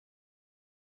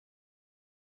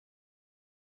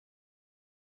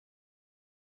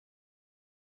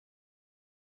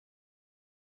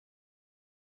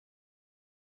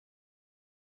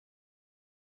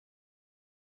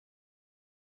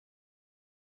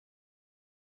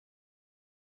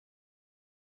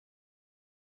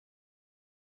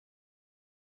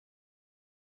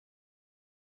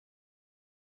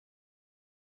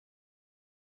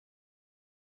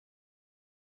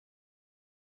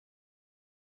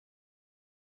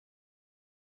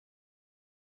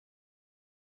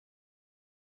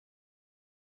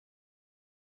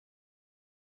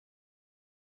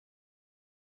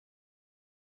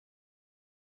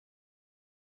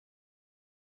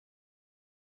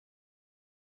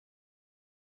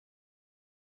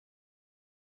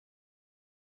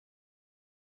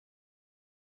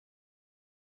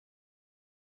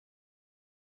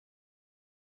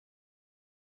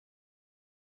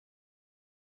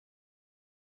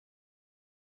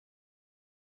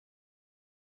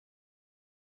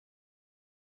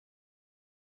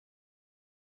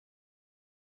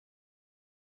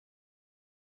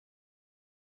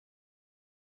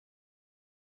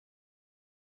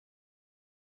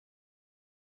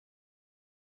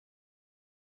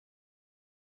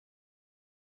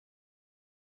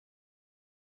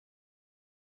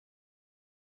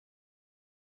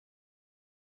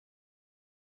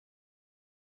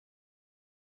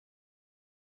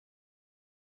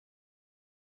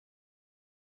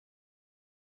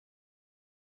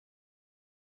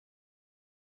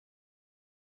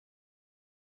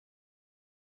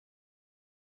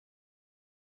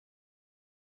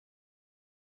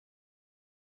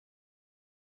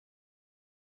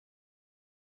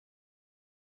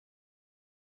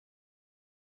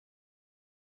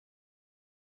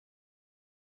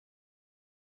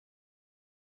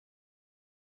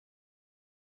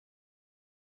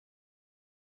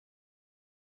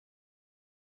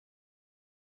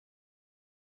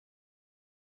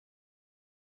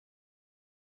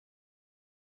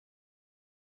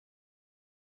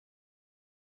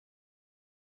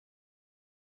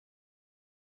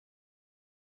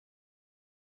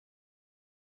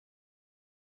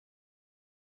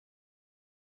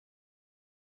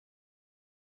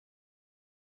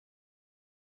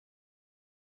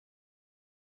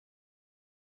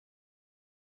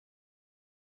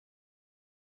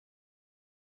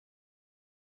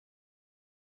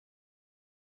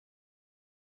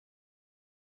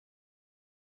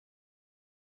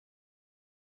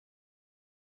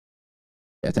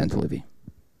attentively.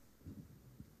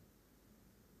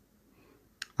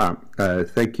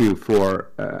 Thank you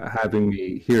for having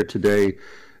me here today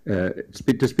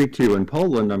to speak to you in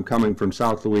Poland. I'm coming from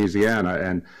South Louisiana,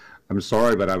 and I'm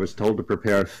sorry, but I was told to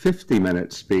prepare a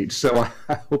 50-minute speech, so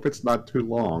I hope it's not too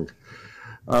long.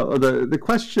 The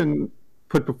question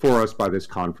put before us by this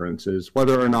conference is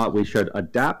whether or not we should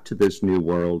adapt to this new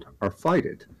world or fight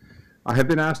it. I have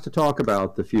been asked to talk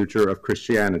about the future of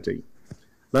Christianity.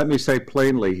 Let me say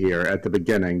plainly here at the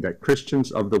beginning that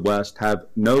Christians of the West have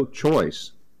no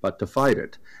choice but to fight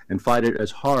it, and fight it as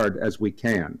hard as we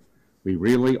can. We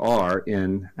really are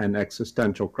in an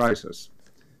existential crisis.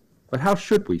 But how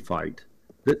should we fight?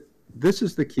 This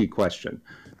is the key question,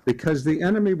 because the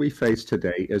enemy we face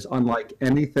today is unlike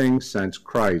anything since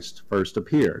Christ first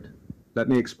appeared. Let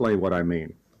me explain what I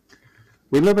mean.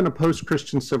 We live in a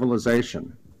post-Christian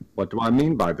civilization. What do I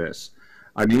mean by this?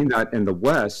 I mean that in the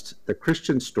West, the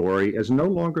Christian story is no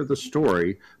longer the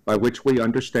story by which we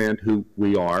understand who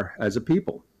we are as a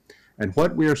people and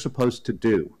what we are supposed to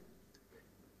do.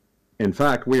 In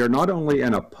fact, we are not only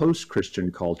in a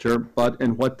post-Christian culture, but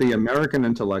in what the American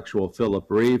intellectual Philip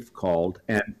Reeve called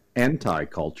an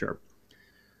anti-culture.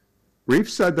 Reeve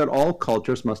said that all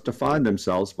cultures must define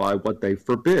themselves by what they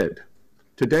forbid.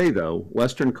 Today, though,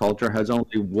 Western culture has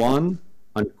only one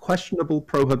unquestionable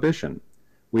prohibition.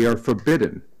 We are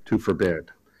forbidden to forbid.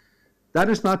 That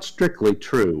is not strictly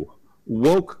true.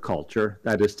 Woke culture,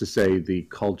 that is to say the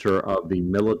culture of the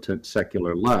militant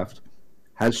secular left,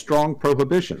 has strong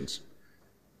prohibitions.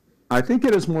 I think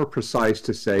it is more precise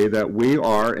to say that we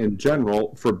are, in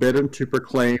general, forbidden to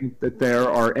proclaim that there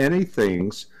are any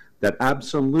things that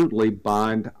absolutely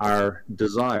bind our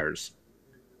desires.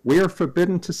 We are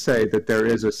forbidden to say that there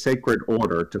is a sacred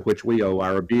order to which we owe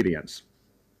our obedience.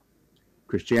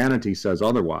 Christianity says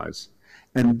otherwise,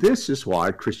 and this is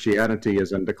why Christianity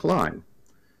is in decline.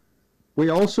 We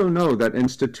also know that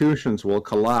institutions will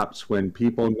collapse when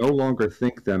people no longer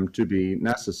think them to be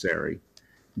necessary.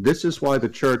 This is why the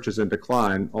church is in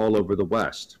decline all over the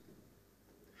West.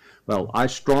 Well, I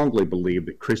strongly believe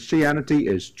that Christianity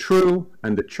is true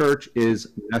and the church is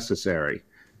necessary.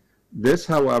 This,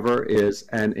 however, is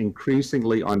an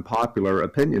increasingly unpopular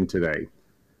opinion today.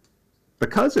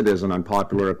 Because it is an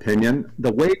unpopular opinion,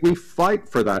 the way we fight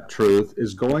for that truth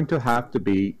is going to have to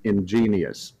be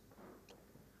ingenious.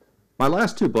 My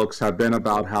last two books have been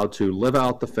about how to live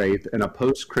out the faith in a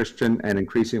post-Christian and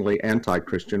increasingly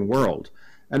anti-Christian world.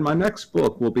 And my next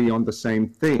book will be on the same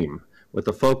theme, with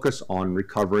a focus on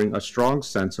recovering a strong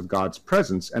sense of God's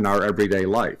presence in our everyday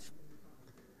life.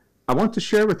 I want to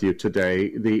share with you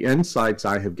today the insights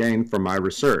I have gained from my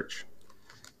research.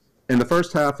 In the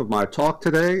first half of my talk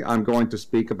today, I'm going to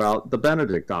speak about the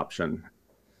Benedict option.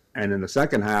 And in the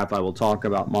second half, I will talk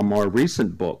about my more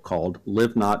recent book called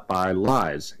Live Not by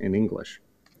Lies in English.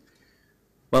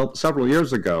 Well, several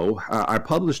years ago, I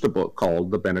published a book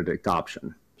called The Benedict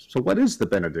Option. So what is the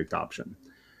Benedict option?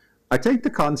 I take the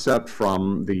concept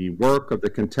from the work of the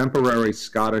contemporary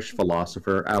Scottish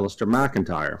philosopher Alistair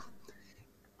MacIntyre.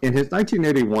 In his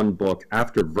 1981 book,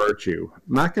 After Virtue,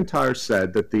 MacIntyre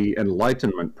said that the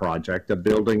Enlightenment project of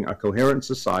building a coherent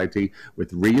society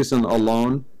with reason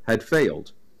alone had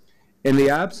failed. In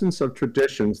the absence of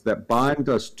traditions that bind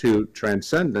us to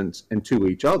transcendence and to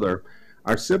each other,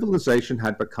 our civilization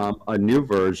had become a new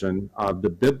version of the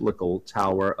biblical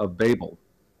Tower of Babel.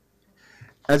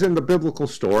 As in the biblical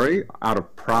story, out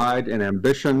of pride and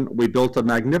ambition, we built a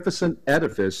magnificent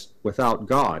edifice without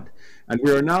God, and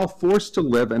we are now forced to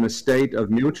live in a state of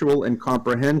mutual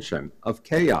incomprehension, of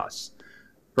chaos.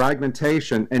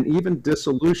 Fragmentation and even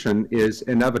dissolution is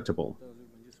inevitable.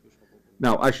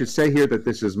 Now, I should say here that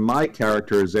this is my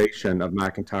characterization of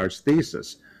MacIntyre's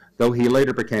thesis. Though he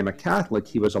later became a Catholic,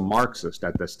 he was a Marxist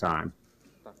at this time.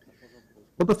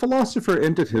 Well, the philosopher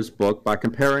ended his book by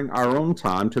comparing our own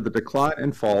time to the decline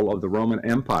and fall of the Roman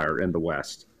Empire in the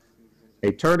West.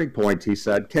 A turning point, he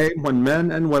said, came when men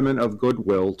and women of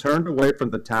goodwill turned away from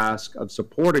the task of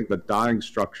supporting the dying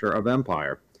structure of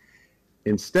empire.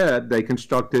 Instead, they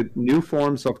constructed new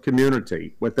forms of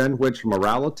community within which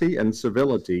morality and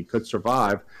civility could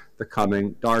survive the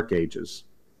coming Dark Ages.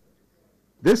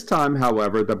 This time,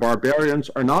 however, the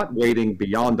barbarians are not waiting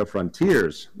beyond the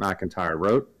frontiers, MacIntyre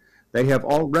wrote. They have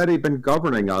already been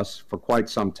governing us for quite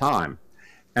some time,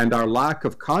 and our lack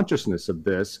of consciousness of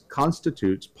this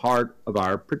constitutes part of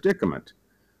our predicament.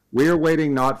 We are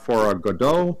waiting not for a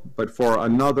Godot, but for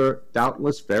another,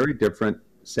 doubtless very different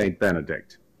Saint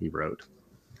Benedict, he wrote.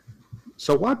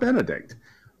 So why Benedict?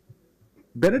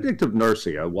 Benedict of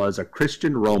Nursia was a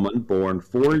Christian Roman born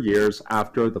 4 years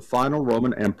after the final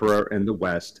Roman emperor in the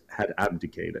West had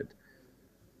abdicated.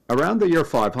 Around the year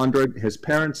 500, his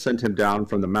parents sent him down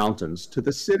from the mountains to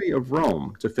the city of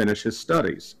Rome to finish his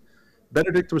studies.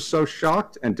 Benedict was so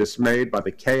shocked and dismayed by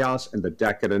the chaos and the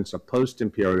decadence of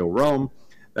post-imperial Rome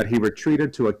that he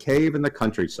retreated to a cave in the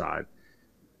countryside.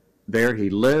 There he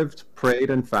lived, prayed,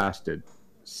 and fasted,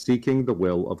 seeking the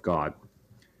will of God.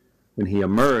 When he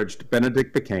emerged,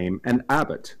 Benedict became an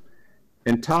abbot.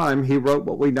 In time, he wrote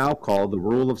what we now call the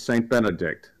Rule of St.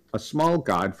 Benedict, a small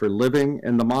guide for living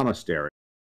in the monastery.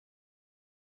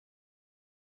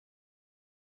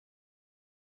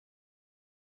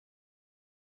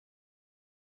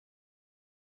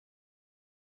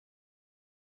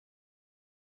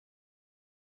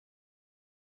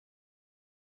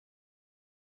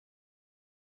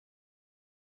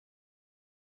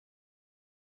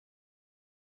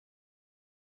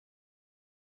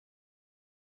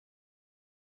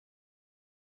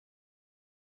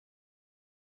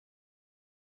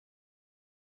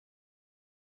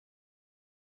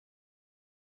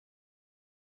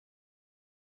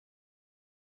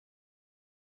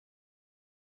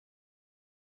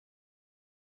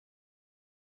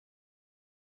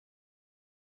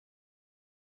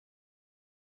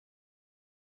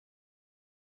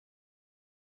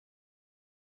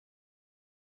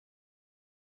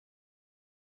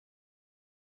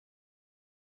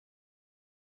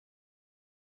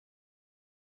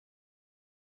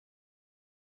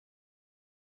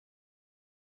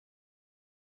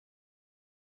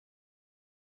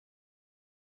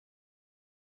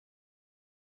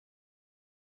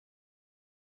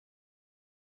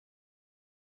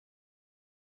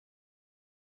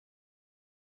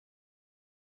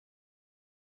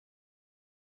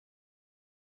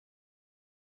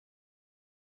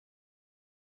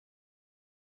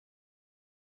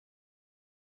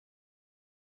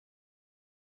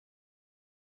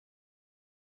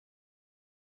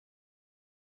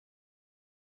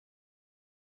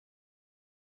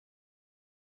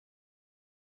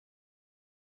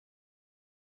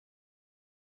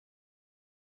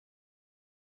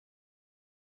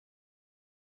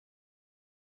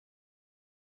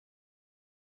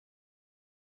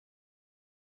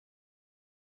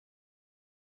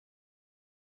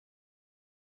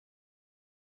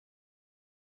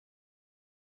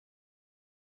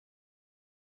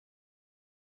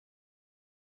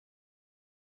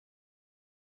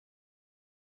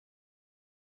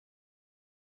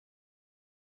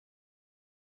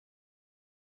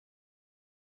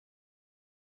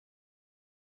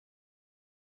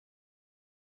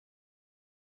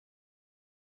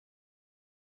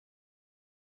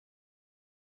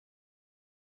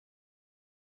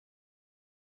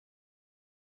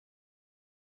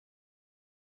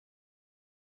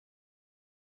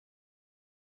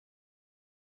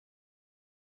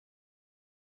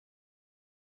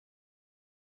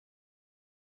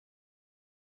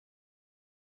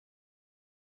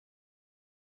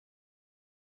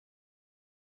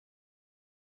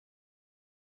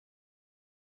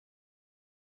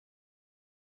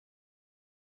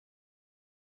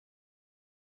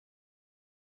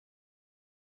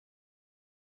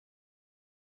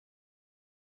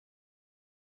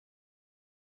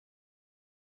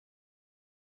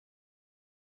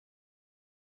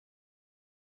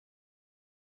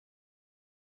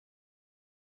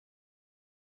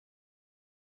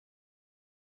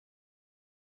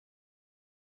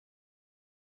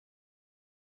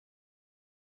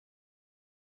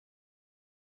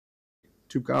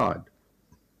 To God.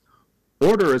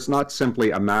 Order is not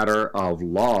simply a matter of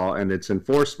law and its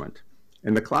enforcement.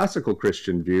 In the classical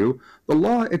Christian view, the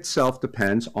law itself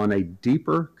depends on a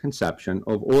deeper conception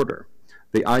of order,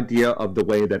 the idea of the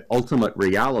way that ultimate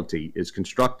reality is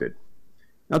constructed.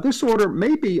 Now, this order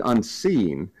may be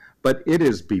unseen, but it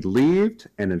is believed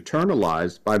and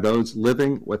internalized by those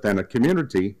living within a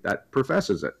community that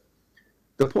professes it.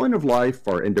 The point of life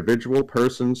for individual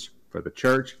persons, for the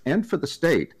church, and for the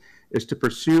state is to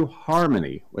pursue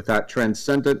harmony with that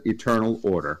transcendent eternal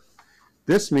order.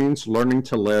 This means learning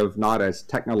to live not as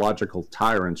technological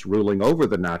tyrants ruling over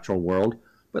the natural world,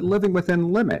 but living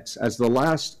within limits, as the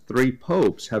last three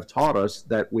popes have taught us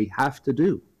that we have to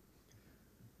do.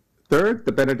 Third,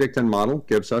 the Benedictine model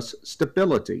gives us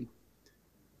stability.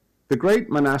 The great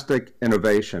monastic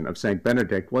innovation of St.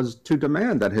 Benedict was to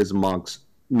demand that his monks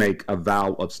make a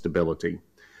vow of stability.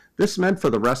 This meant for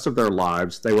the rest of their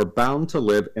lives they were bound to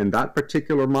live in that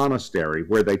particular monastery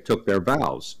where they took their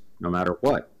vows, no matter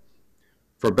what.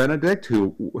 For Benedict,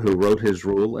 who wrote his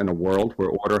rule in a world where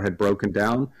order had broken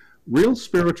down, real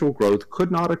spiritual growth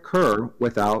could not occur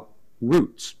without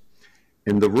roots.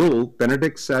 In the rule,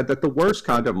 Benedict said that the worst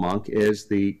kind of monk is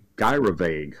the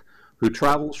gyrovague, who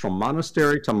travels from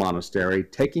monastery to monastery,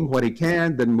 taking what he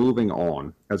can, then moving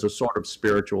on as a sort of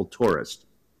spiritual tourist.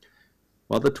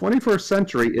 Well, the 21st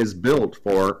century is built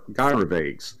for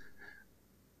gyrovagues.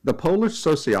 The Polish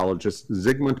sociologist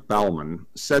Zygmunt Bauman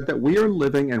said that we are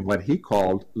living in what he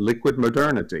called liquid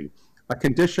modernity, a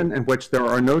condition in which there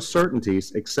are no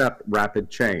certainties except rapid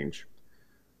change.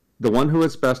 The one who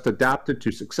is best adapted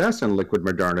to success in liquid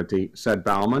modernity, said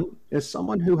Bauman, is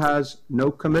someone who has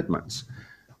no commitments,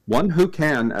 one who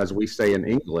can, as we say in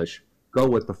English, go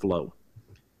with the flow.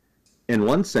 In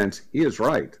one sense, he is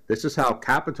right. This is how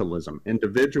capitalism,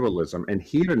 individualism, and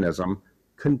hedonism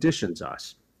conditions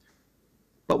us.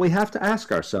 But we have to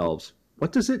ask ourselves,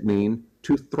 what does it mean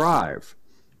to thrive?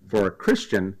 For a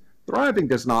Christian, thriving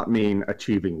does not mean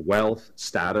achieving wealth,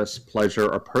 status, pleasure,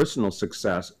 or personal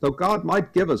success, though God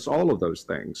might give us all of those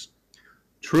things.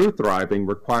 True thriving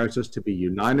requires us to be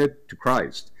united to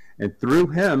Christ, and through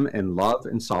him in love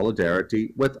and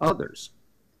solidarity with others.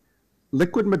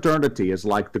 Liquid modernity is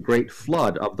like the great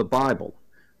flood of the Bible.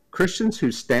 Christians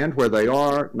who stand where they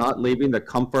are, not leaving the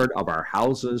comfort of our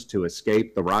houses to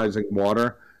escape the rising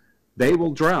water, they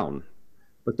will drown.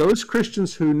 But those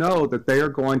Christians who know that they are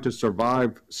going to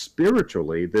survive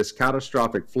spiritually this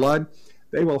catastrophic flood,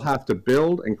 they will have to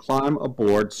build and climb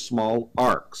aboard small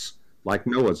arks, like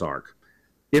Noah's Ark.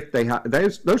 If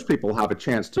those people have a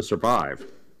chance to survive.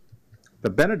 The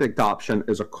Benedict option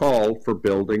is a call for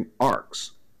building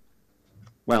arks.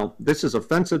 Well, this is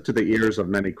offensive to the ears of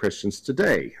many Christians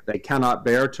today. They cannot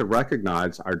bear to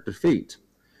recognize our defeat.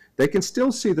 They can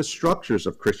still see the structures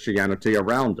of Christianity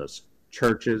around us,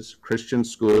 churches, Christian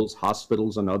schools,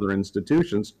 hospitals, and other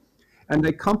institutions, and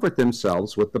they comfort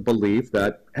themselves with the belief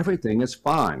that everything is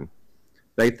fine.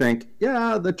 They think,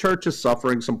 yeah, the church is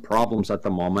suffering some problems at the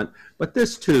moment, but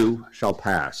this too shall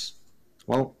pass.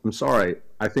 Well, I'm sorry,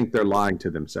 I think they're lying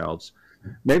to themselves.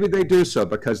 Maybe they do so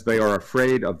because they are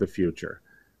afraid of the future.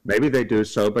 Maybe they do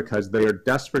so because they are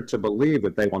desperate to believe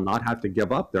that they will not have to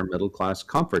give up their middle-class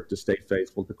comfort to stay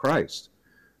faithful to Christ.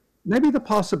 Maybe the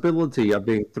possibility of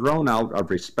being thrown out of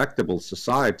respectable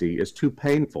society is too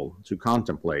painful to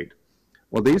contemplate.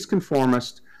 Well, these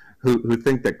conformists who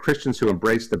think that Christians who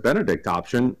embrace the Benedict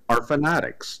option are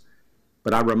fanatics.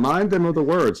 But I remind them of the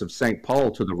words of St. Paul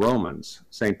to the Romans.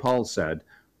 St. Paul said,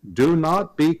 "Do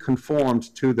not be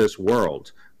conformed to this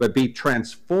world, but be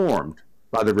transformed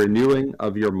by the renewing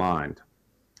of your mind."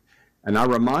 And I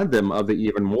remind them of the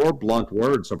even more blunt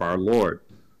words of our Lord.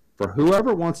 For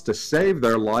whoever wants to save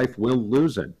their life will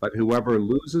lose it, but whoever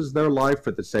loses their life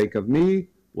for the sake of me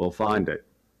will find it.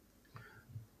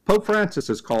 Pope Francis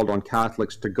has called on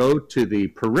Catholics to go to the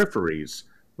peripheries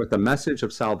with the message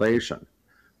of salvation.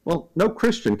 Well, no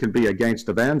Christian can be against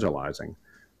evangelizing,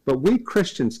 but we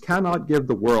Christians cannot give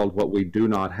the world what we do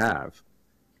not have.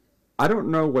 I don't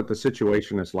know what the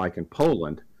situation is like in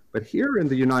Poland, but here in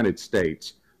the United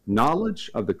States,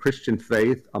 knowledge of the Christian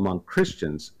faith among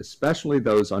Christians, especially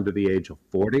those under the age of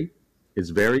 40, is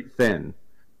very thin.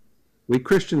 We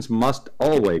Christians must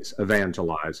always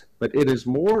evangelize, but it is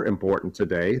more important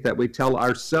today that we tell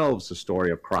ourselves the story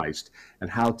of Christ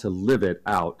and how to live it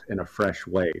out in a fresh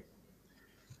way.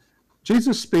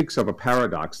 Jesus speaks of a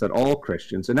paradox that all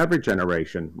Christians in every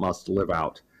generation must live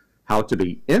out, how to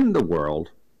be in the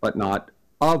world, but not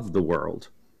of the world.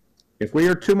 If we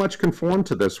are too much conformed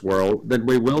to this world, then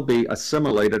we will be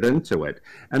assimilated into it,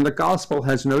 and the gospel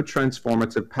has no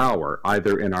transformative power,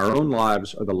 either in our own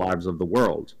lives or the lives of the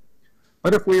world.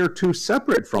 But if we are too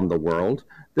separate from the world,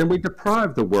 then we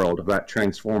deprive the world of that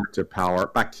transformative power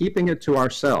by keeping it to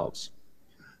ourselves.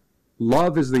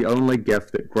 Love is the only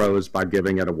gift that grows by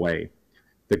giving it away.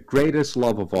 The greatest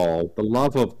love of all, the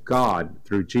love of God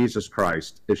through Jesus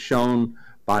Christ, is shown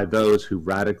by those who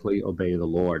radically obey the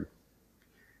Lord.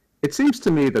 It seems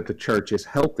to me that the church is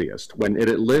healthiest when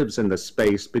it lives in the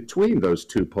space between those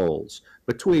two poles,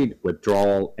 between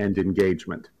withdrawal and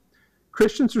engagement.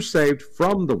 Christians are saved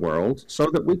from the world so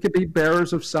that we can be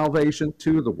bearers of salvation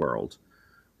to the world.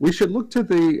 We should look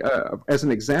to as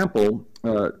an example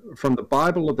from the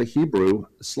Bible of the Hebrew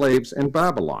slaves in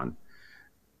Babylon.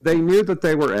 They knew that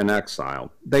they were in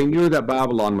exile. They knew that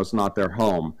Babylon was not their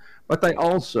home, but they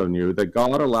also knew that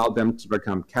God allowed them to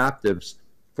become captives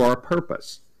for a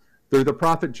purpose. Through the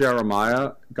prophet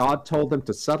Jeremiah, God told them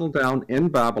to settle down in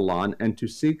Babylon and to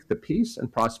seek the peace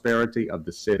and prosperity of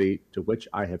the city to which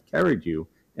I have carried you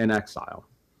in exile.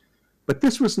 But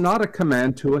this was not a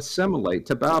command to assimilate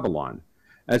to Babylon.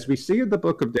 As we see in the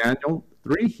book of Daniel,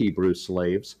 3 Hebrew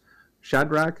slaves,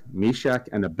 Shadrach, Meshach,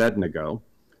 and Abednego,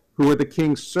 who were the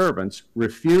king's servants,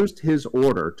 refused his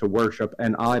order to worship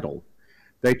an idol.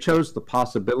 They chose the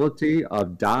possibility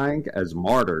of dying as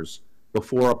martyrs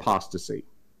before apostasy.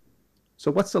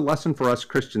 So what's the lesson for us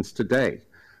Christians today?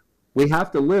 We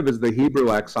have to live as the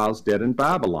Hebrew exiles did in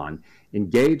Babylon,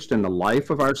 engaged in the life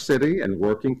of our city and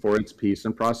working for its peace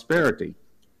and prosperity,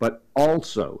 but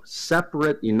also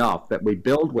separate enough that we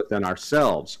build within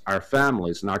ourselves, our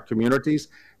families, and our communities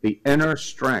the inner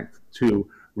strength to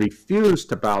refuse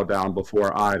to bow down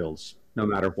before idols, no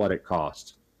matter what it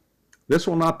costs. This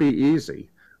will not be easy.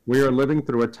 We are living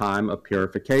through a time of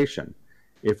purification.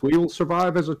 If we will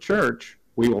survive as a church,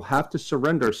 we will have to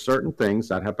surrender certain things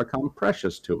that have become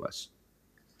precious to us.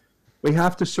 We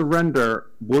have to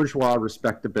surrender bourgeois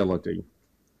respectability.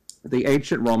 The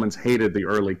ancient Romans hated the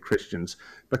early Christians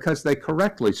because they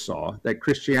correctly saw that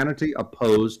Christianity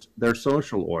opposed their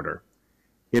social order.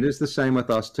 It is the same with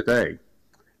us today.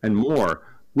 And more,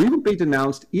 we will be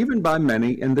denounced even by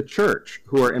many in the church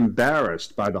who are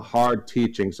embarrassed by the hard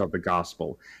teachings of the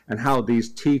gospel and how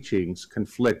these teachings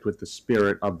conflict with the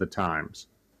spirit of the times.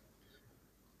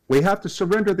 We have to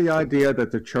surrender the idea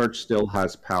that the church still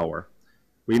has power.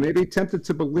 We may be tempted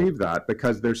to believe that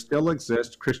because there still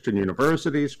exist Christian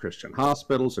universities, Christian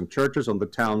hospitals, and churches on the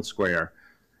town square.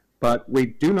 But we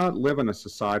do not live in a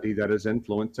society that is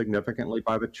influenced significantly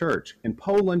by the church. In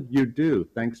Poland, you do,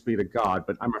 thanks be to God,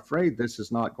 but I'm afraid this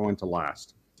is not going to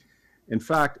last. In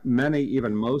fact, many,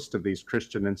 even most of these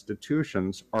Christian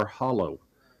institutions are hollow.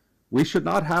 We should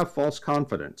not have false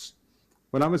confidence.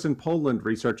 When I was in Poland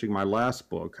researching my last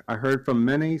book, I heard from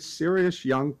many serious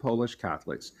young Polish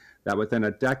Catholics that within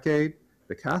a decade,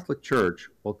 the Catholic Church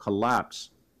will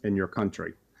collapse in your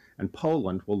country, and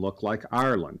Poland will look like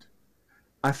Ireland.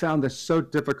 I found this so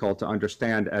difficult to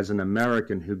understand as an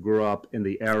American who grew up in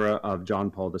the era of John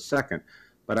Paul II,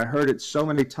 but I heard it so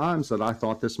many times that I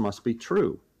thought this must be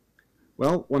true.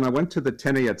 Well, when I went to the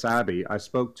Teniats Abbey, I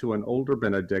spoke to an older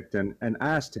Benedictine and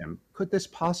asked him, could this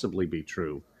possibly be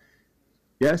true?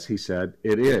 Yes, he said,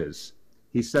 it is.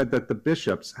 He said that the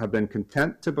bishops have been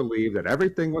content to believe that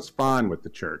everything was fine with the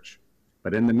church.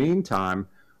 But in the meantime,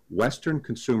 Western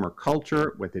consumer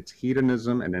culture, with its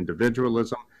hedonism and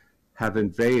individualism, have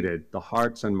invaded the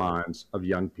hearts and minds of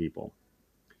young people.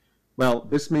 Well,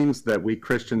 this means that we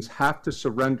Christians have to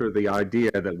surrender the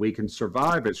idea that we can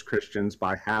survive as Christians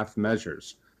by half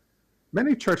measures.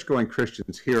 Many church-going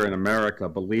Christians here in America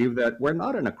believe that we're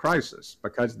not in a crisis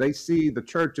because they see the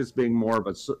church as being more of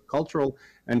a cultural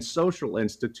and social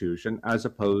institution as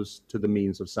opposed to the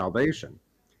means of salvation.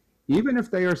 Even if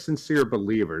they are sincere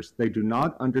believers, they do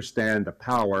not understand the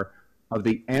power of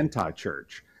the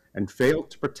anti-church and fail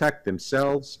to protect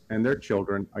themselves and their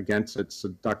children against its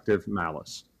seductive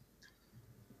malice.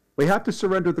 We have to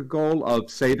surrender the goal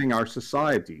of saving our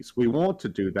societies. We want to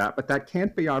do that, but that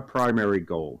can't be our primary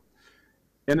goal.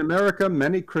 In America,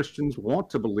 many Christians want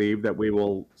to believe that we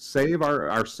will save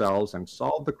ourselves and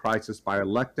solve the crisis by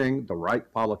electing the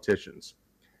right politicians.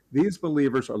 These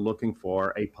believers are looking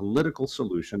for a political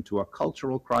solution to a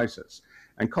cultural crisis.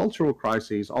 And cultural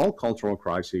crises, all cultural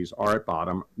crises, are at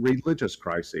bottom religious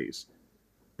crises.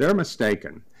 They're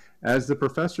mistaken. As the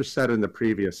professor said in the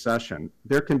previous session,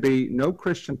 there can be no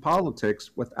Christian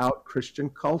politics without Christian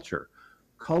culture.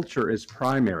 Culture is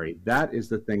primary. That is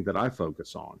the thing that I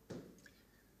focus on.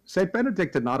 St.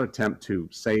 Benedict did not attempt to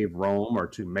save Rome or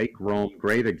to make Rome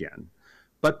great again,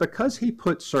 but because he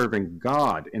put serving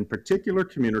God in particular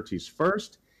communities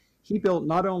first, he built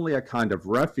not only a kind of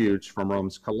refuge from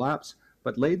Rome's collapse,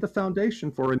 but laid the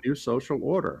foundation for a new social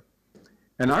order.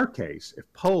 In our case, if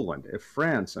Poland, if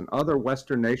France, and other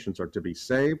Western nations are to be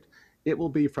saved, it will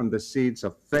be from the seeds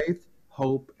of faith,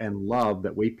 hope, and love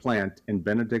that we plant in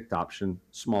Benedictoption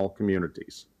small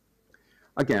communities.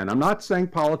 Again, I'm not saying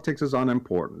politics is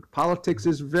unimportant. Politics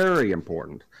is very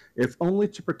important, if only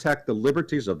to protect the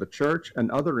liberties of the church and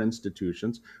other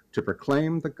institutions, to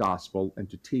proclaim the gospel and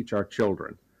to teach our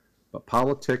children. But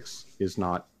politics is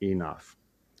not enough.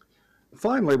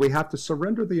 Finally, we have to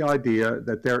surrender the idea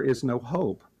that there is no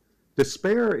hope.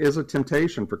 Despair is a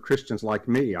temptation for Christians like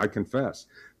me, I confess.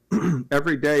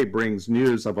 Every day brings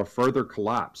news of a further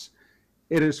collapse.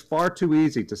 It is far too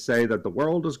easy to say that the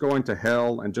world is going to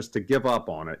hell and just to give up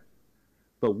on it.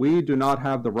 But we do not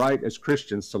have the right as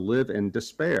Christians to live in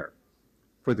despair.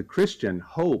 For the Christian,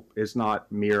 hope is not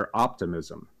mere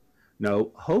optimism.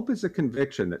 No, hope is a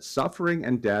conviction that suffering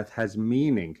and death has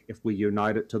meaning if we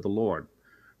unite it to the Lord.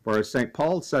 For as St.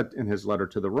 Paul said in his letter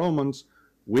to the Romans,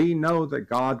 we know that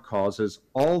God causes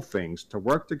all things to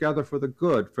work together for the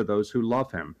good for those who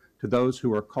love him, to those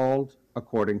who are called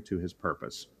according to his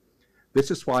purpose. This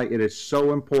is why it is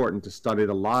so important to study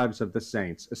the lives of the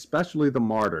saints, especially the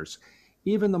martyrs,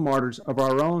 even the martyrs of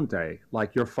our own day,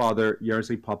 like your father,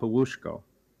 Jerzy Popiełuszko.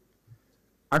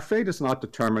 Our fate is not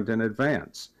determined in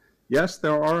advance. Yes,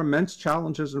 there are immense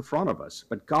challenges in front of us,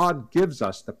 but God gives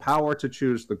us the power to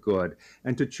choose the good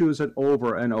and to choose it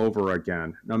over and over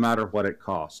again, no matter what it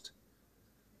costs.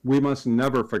 We must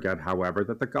never forget, however,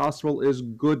 that the gospel is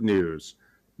good news.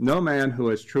 No man who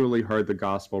has truly heard the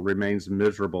gospel remains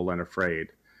miserable and afraid.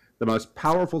 The most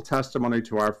powerful testimony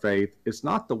to our faith is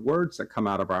not the words that come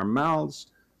out of our mouths,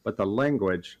 but the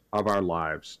language of our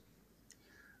lives.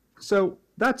 So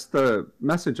that's the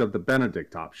message of the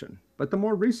Benedict option. But the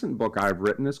more recent book I've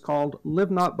written is called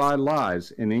Live Not by Lies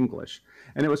in English,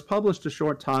 and it was published a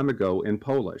short time ago in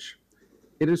Polish.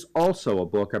 It is also a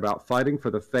book about fighting for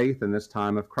the faith in this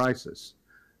time of crisis.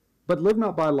 But Live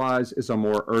Not by Lies is a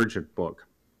more urgent book.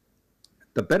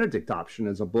 The Benedict option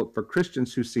is a book for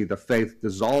Christians who see the faith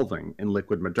dissolving in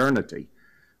liquid modernity.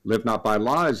 Live Not by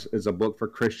Lies is a book for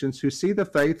Christians who see the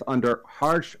faith under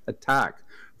harsh attack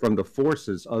from the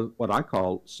forces of what I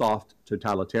call soft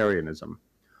totalitarianism.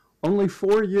 Only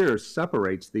 4 years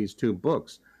separates these two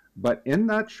books, but in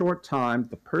that short time,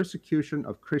 the persecution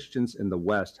of Christians in the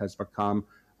West has become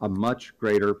a much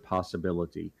greater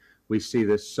possibility. We see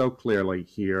this so clearly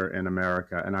here in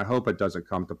America, and I hope it doesn't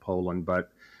come to Poland,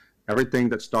 but everything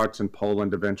that starts in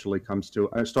Poland eventually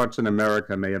starts in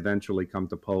America may eventually come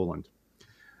to Poland.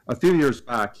 A few years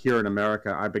back here in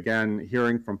America, I began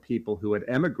hearing from people who had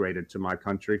emigrated to my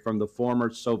country from the former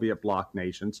Soviet bloc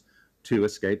nations to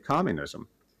escape communism.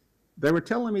 They were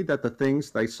telling me that the things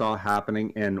they saw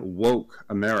happening in woke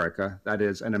America, that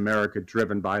is, an America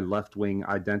driven by left-wing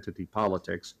identity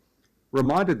politics,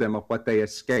 reminded them of what they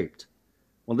escaped.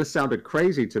 Well, this sounded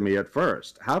crazy to me at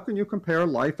first. How can you compare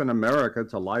life in America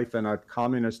to life in a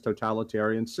communist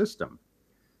totalitarian system?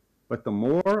 But the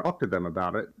more I talked to them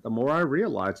about it, the more I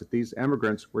realized that these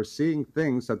immigrants were seeing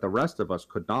things that the rest of us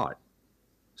could not.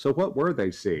 So what were they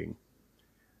seeing?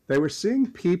 They were seeing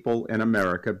people in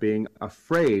America being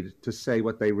afraid to say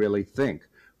what they really think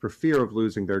for fear of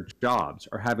losing their jobs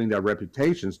or having their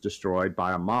reputations destroyed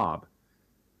by a mob.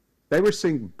 They were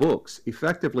seeing books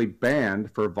effectively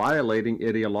banned for violating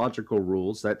ideological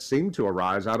rules that seemed to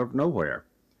arise out of nowhere.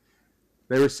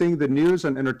 They were seeing the news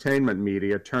and entertainment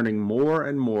media turning more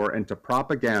and more into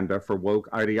propaganda for woke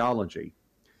ideology.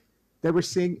 They were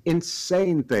seeing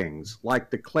insane things like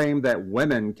the claim that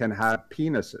women can have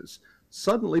penises,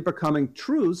 suddenly becoming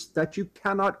truths that you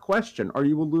cannot question or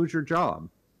you will lose your job.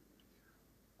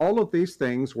 All of these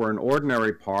things were an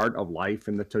ordinary part of life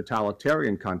in the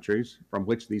totalitarian countries from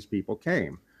which these people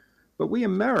came. But we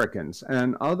Americans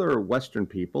and other Western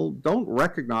people don't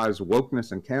recognize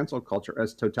wokeness and cancel culture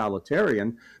as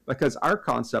totalitarian because our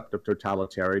concept of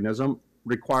totalitarianism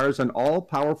requires an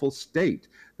all-powerful state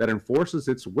that enforces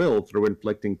its will through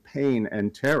inflicting pain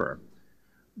and terror.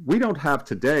 We don't have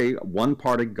today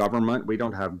one-party government. We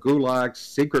don't have gulags,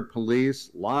 secret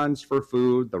police, lines for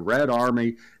food, the Red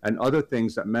Army, and other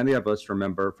things that many of us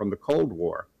remember from the Cold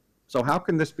War. So how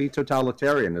can this be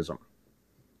totalitarianism?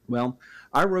 Well,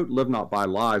 I wrote Live Not by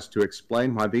Lies to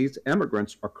explain why these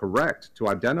immigrants are correct to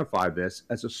identify this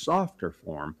as a softer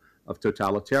form of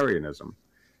totalitarianism.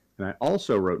 And I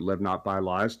also wrote Live Not by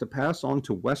Lies to pass on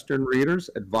to Western readers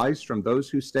advice from those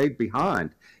who stayed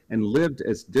behind and lived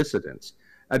as dissidents,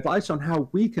 advice on how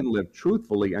we can live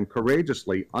truthfully and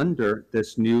courageously under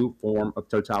this new form of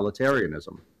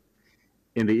totalitarianism.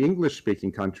 In the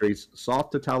English-speaking countries,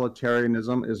 soft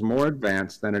totalitarianism is more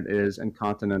advanced than it is in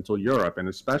continental Europe, and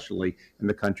especially in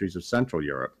the countries of Central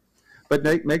Europe. But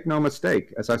make no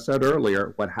mistake, as I said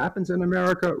earlier, what happens in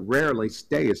America rarely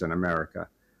stays in America.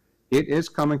 It is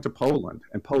coming to Poland,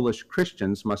 and Polish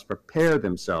Christians must prepare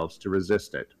themselves to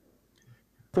resist it.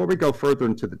 Before we go further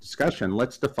into the discussion,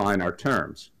 let's define our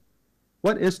terms.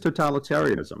 What is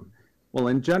totalitarianism? Well,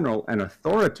 in general, an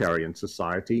authoritarian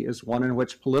society is one in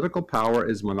which political power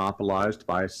is monopolized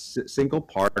by a single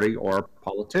party or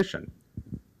politician.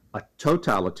 A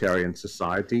totalitarian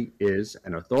society is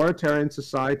an authoritarian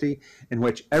society in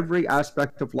which every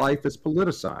aspect of life is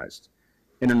politicized.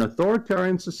 In an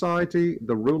authoritarian society,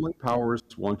 the ruling powers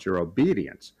want your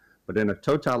obedience, but in a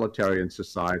totalitarian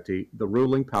society, the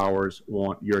ruling powers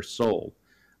want your soul.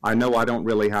 I know I don't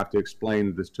really have to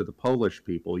explain this to the Polish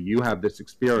people. You have this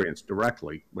experience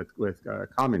directly with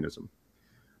communism.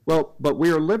 Well, but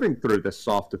we are living through this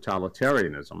soft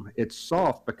totalitarianism. It's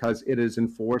soft because it is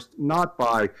enforced not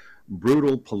by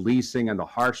brutal policing and the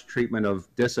harsh treatment of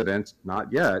dissidents,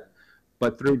 not yet,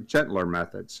 but through gentler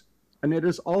methods. And it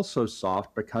is also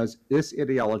soft because this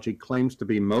ideology claims to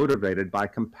be motivated by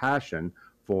compassion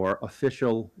for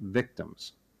official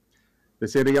victims.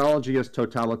 This ideology is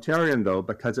totalitarian, though,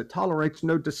 because it tolerates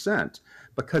no dissent,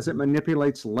 because it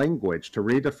manipulates language to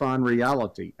redefine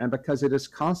reality, and because it is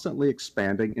constantly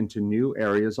expanding into new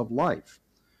areas of life.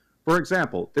 For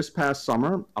example, this past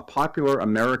summer, a popular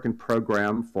American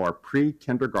program for pre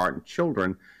kindergarten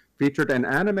children featured an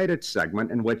animated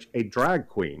segment in which a drag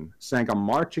queen sang a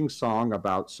marching song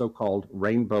about so called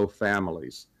rainbow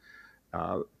families,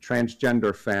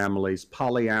 transgender families,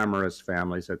 polyamorous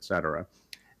families, etc.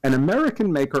 An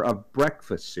American maker of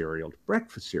breakfast cereal,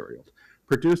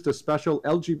 produced a special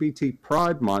LGBT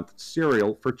Pride Month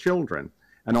cereal for children,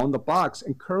 and on the box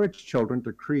encouraged children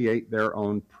to create their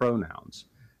own pronouns.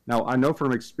 Now, I know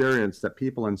from experience that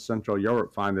people in Central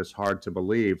Europe find this hard to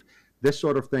believe. This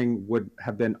sort of thing would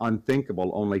have been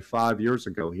unthinkable only 5 years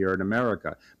ago here in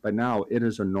America, but now it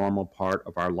is a normal part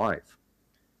of our life.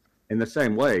 In the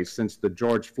same way, since the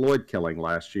George Floyd killing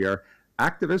last year,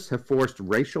 activists have forced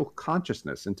racial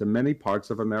consciousness into many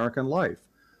parts of American life.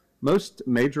 Most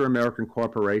major American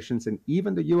corporations and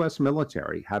even the US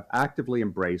military have actively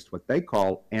embraced what they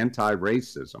call anti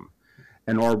racism,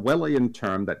 an Orwellian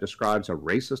term that describes a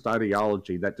racist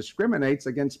ideology that discriminates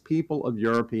against people of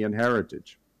European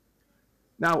heritage.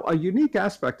 Now, a unique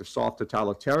aspect of soft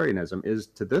totalitarianism is,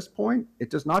 to this point,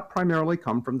 it does not primarily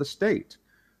come from the state.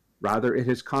 Rather, it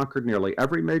has conquered nearly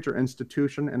every major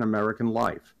institution in American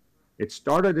life. It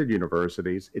started at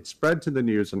universities, it spread to the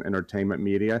news and entertainment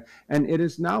media, and it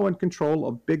is now in control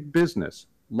of big business,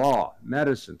 law,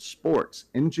 medicine, sports,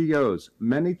 NGOs,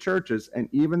 many churches, and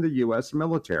even the US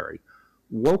military.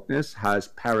 Wokeness has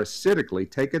parasitically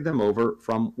taken them over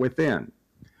from within.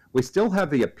 We still have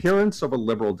the appearance of a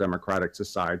liberal democratic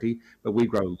society, but we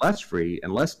grow less free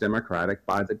and less democratic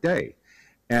by the day.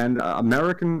 And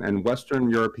American and Western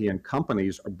European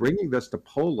companies are bringing this to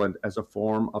Poland as a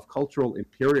form of cultural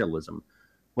imperialism.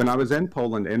 When I was in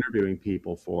Poland interviewing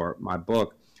people for my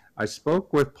book, I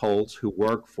spoke with Poles who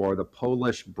work for the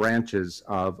Polish branches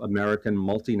of American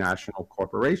multinational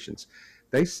corporations.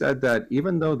 They said that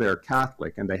even though they're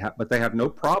Catholic and they have no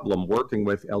problem working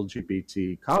with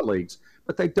LGBT colleagues,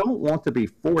 but they don't want to be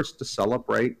forced to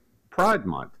celebrate Pride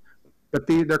Month. But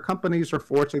their companies are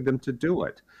forcing them to do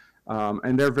it.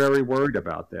 And they're very worried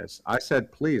about this. I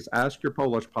said, please ask your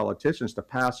Polish politicians to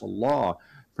pass a law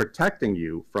protecting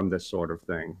you from this sort of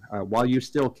thing while you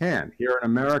still can. Here in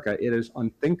America, it is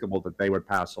unthinkable that they would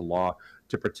pass a law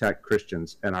to protect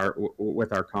Christians and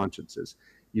with our consciences.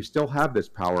 You still have this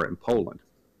power in Poland.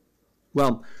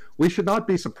 Well, we should not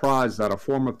be surprised that a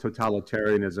form of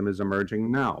totalitarianism is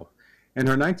emerging now. In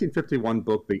her 1951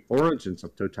 book, The Origins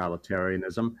of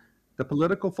Totalitarianism, the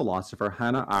political philosopher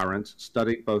Hannah Arendt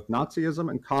studied both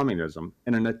Nazism and communism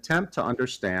in an attempt to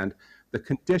understand the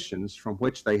conditions from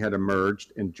which they had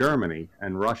emerged in Germany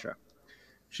and Russia.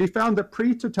 She found that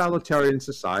pre-totalitarian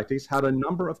societies had a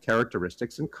number of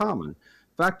characteristics in common,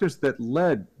 factors that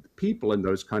led people in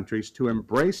those countries to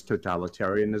embrace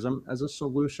totalitarianism as a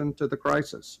solution to the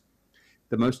crisis.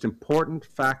 The most important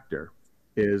factor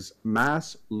is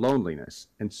mass loneliness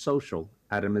and social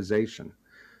atomization.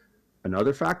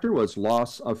 Another factor was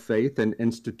loss of faith in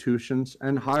institutions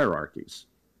and hierarchies.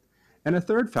 And a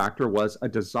third factor was a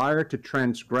desire to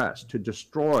transgress, to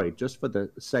destroy just for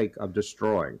the sake of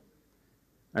destroying.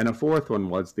 And a fourth one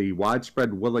was the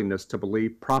widespread willingness to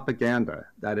believe propaganda,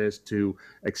 that is, to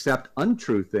accept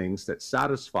untrue things that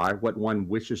satisfy what one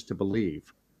wishes to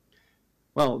believe.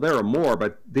 Well, there are more,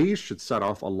 but these should set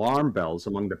off alarm bells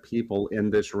among the people in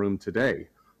this room today,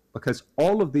 because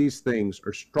all of these things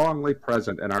are strongly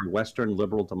present in our Western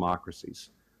liberal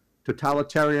democracies.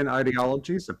 Totalitarian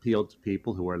ideologies appeal to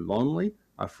people who are lonely,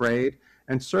 afraid,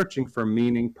 and searching for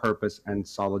meaning, purpose, and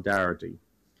solidarity.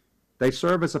 They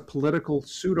serve as a political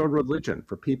pseudo-religion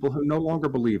for people who no longer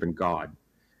believe in God.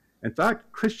 In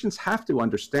fact, Christians have to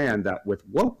understand that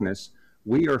with wokeness,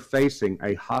 we are facing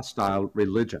a hostile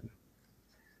religion.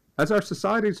 As our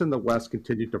societies in the West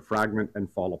continue to fragment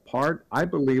and fall apart, I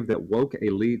believe that woke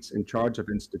elites in charge of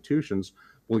institutions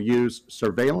will use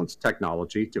surveillance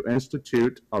technology to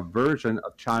institute a version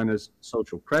of China's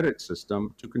social credit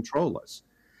system to control us.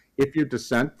 If you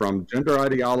dissent from gender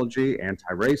ideology,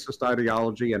 anti-racist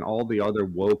ideology, and all the other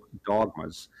woke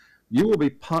dogmas, you will be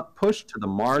pushed to the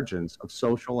margins of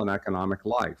social and economic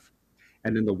life.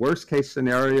 And in the worst case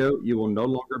scenario, you will no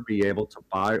longer be able to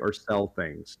buy or sell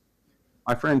things.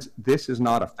 My friends, this is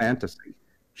not a fantasy.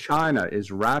 China is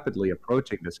rapidly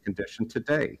approaching this condition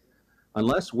today.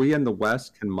 Unless we in the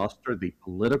West can muster the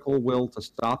political will to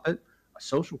stop it, a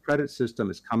social credit system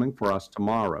is coming for us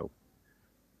tomorrow.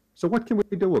 So what can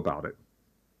we do about it?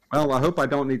 Well, I hope I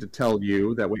don't need to tell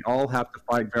you that we all have to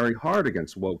fight very hard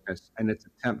against wokeness and its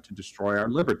attempt to destroy our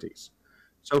liberties.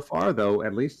 So far, though,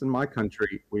 at least in my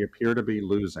country, we appear to be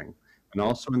losing. And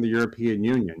also in the European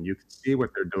Union, you can see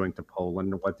what they're doing to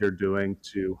Poland and what they're doing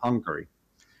to Hungary.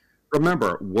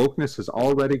 Remember, wokeness has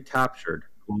already captured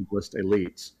globalist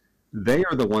elites. They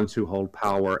are the ones who hold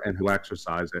power and who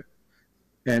exercise it.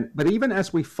 But even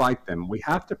as we fight them, we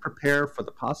have to prepare for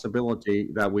the possibility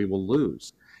that we will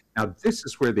lose. Now, this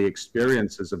is where the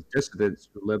experiences of dissidents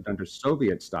who lived under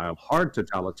Soviet-style hard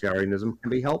totalitarianism can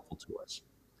be helpful to us.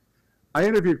 I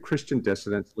interviewed Christian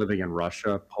dissidents living in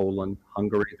Russia, Poland,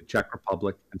 Hungary, the Czech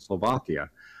Republic, and Slovakia.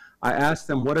 I asked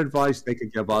them what advice they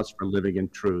could give us for living in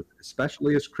truth,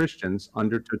 especially as Christians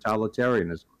under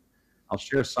totalitarianism. I'll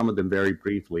share some of them very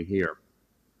briefly here.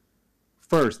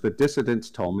 First, the dissidents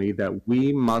told me that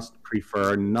we must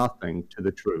prefer nothing to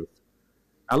the truth.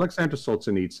 Alexander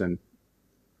Solzhenitsyn,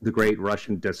 the great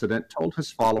Russian dissident, told his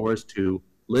followers to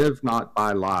live not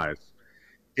by lies.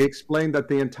 He explained that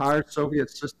the entire Soviet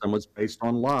system was based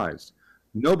on lies.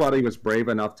 Nobody was brave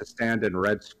enough to stand in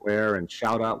Red Square and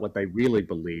shout out what they really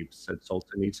believed, said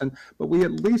Solzhenitsyn, but we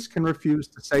at least can refuse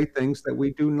to say things that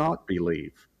we do not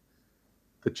believe.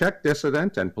 The Czech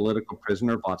dissident and political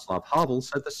prisoner Václav Havel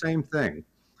said the same thing.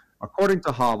 According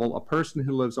to Havel, a person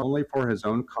who lives only for his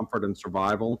own comfort and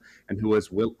survival and who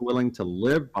is willing to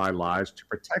live by lies to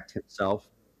protect himself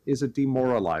is a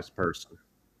demoralized person.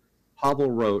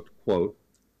 Havel wrote, quote,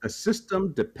 "The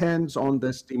system depends on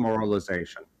this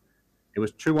demoralization. It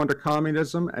was true under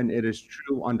communism, and it is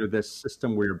true under this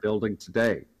system we are building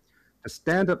today. To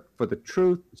stand up for the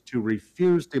truth is to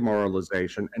refuse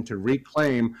demoralization and to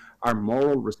reclaim our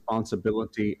moral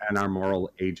responsibility and our moral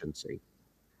agency."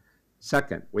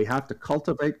 Second, we have to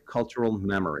cultivate cultural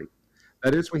memory.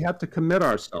 That is, we have to commit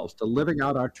ourselves to living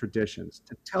out our traditions,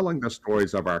 to telling the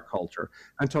stories of our culture,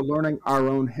 and to learning our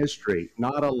own history,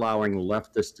 not allowing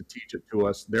leftists to teach it to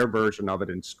us, their version of it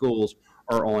in schools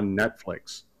or on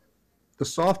Netflix. The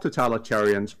soft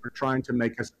totalitarians are trying to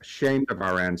make us ashamed of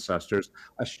our ancestors,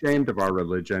 ashamed of our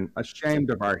religion, ashamed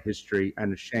of our history,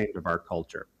 and ashamed of our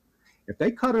culture. If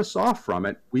they cut us off from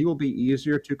it, we will be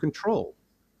easier to control.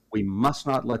 We must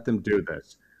not let them do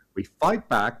this. We fight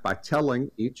back by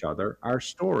telling each other our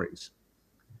stories.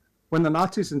 When the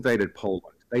Nazis invaded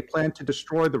Poland, they planned to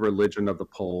destroy the religion of the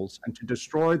Poles and to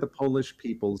destroy the Polish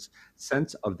people's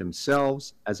sense of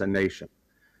themselves as a nation.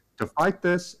 To fight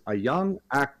this, a young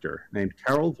actor named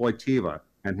Karol Wojtyła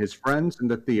and his friends in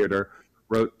the theater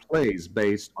wrote plays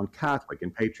based on Catholic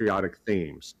and patriotic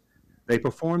themes. They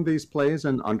performed these plays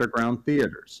in underground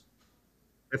theaters.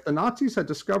 If the Nazis had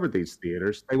discovered these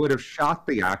theaters, they would have shot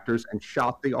the actors and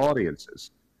shot the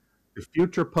audiences. The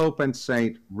future Pope and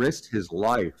Saint risked his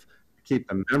life to keep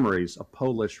the memories of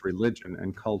Polish religion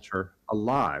and culture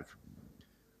alive.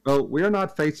 Though we are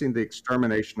not facing the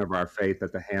extermination of our faith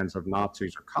at the hands of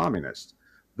Nazis or communists,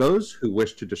 those who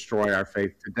wish to destroy our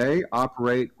faith today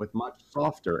operate with much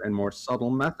softer and more subtle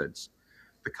methods.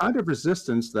 The kind of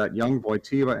resistance that young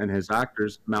Wojtyła and his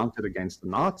actors mounted against the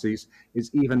Nazis is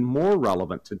even more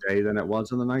relevant today than it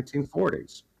was in the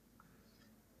 1940s.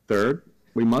 Third,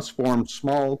 we must form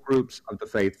small groups of the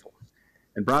faithful.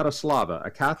 In Bratislava,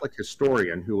 a Catholic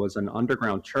historian who was an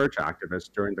underground church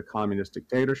activist during the communist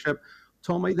dictatorship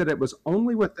told me that it was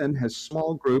only within his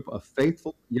small group of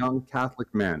faithful young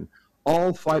Catholic men,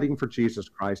 all fighting for Jesus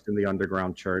Christ in the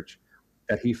underground church,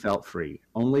 that he felt free.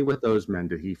 Only with those men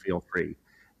did he feel free,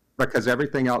 because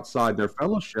everything outside their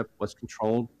fellowship was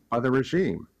controlled by the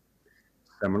regime.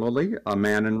 Similarly, a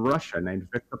man in Russia named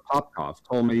Viktor Popkov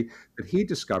told me that he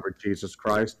discovered Jesus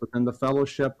Christ within the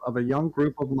fellowship of a young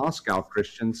group of Moscow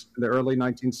Christians in the early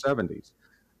 1970s.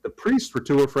 The priests were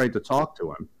too afraid to talk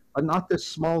to him, but not this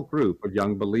small group of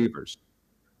young believers.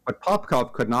 What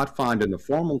Popkov could not find in the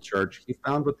formal church, he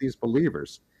found with these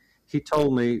believers. He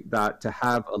told me that to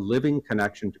have a living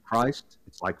connection to Christ,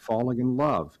 it's like falling in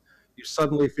love. You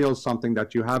suddenly feel something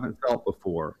that you haven't felt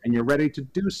before, and you're ready to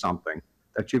do something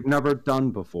that you've never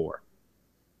done before.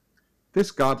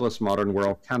 This godless modern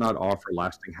world cannot offer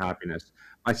lasting happiness.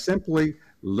 By simply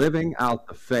living out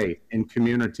the faith in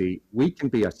community, we can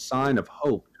be a sign of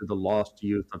hope to the lost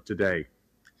youth of today.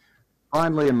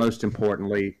 Finally, and most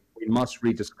importantly, we must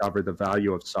rediscover the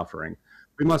value of suffering.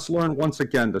 We must learn once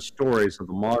again the stories of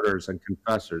the martyrs and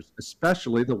confessors,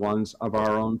 especially the ones of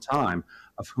our own time,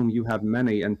 of whom you have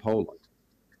many in Poland.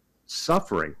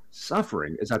 Suffering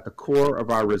is at the core of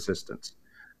our resistance.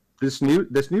 This new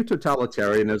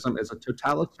totalitarianism is a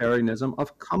totalitarianism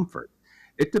of comfort.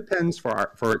 It depends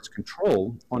for its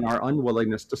control on our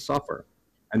unwillingness to suffer.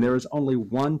 And there is only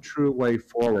one true way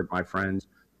forward, my friends,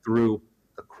 through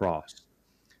the cross.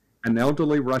 An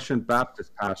elderly Russian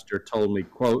Baptist pastor told me,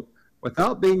 quote,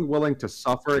 "Without being willing to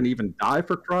suffer and even die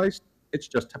for Christ, it's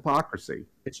just hypocrisy.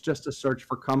 It's just a search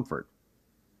for comfort."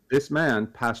 This man,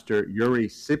 Pastor Yuri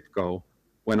Sipko,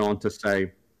 went on to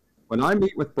say, "When I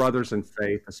meet with brothers in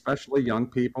faith, especially young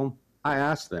people, I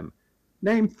ask them,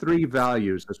 Name three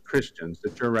values as Christians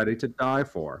that you're ready to die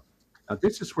for. Now,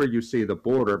 this is where you see the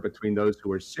border between those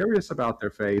who are serious about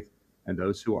their faith and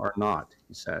those who are not,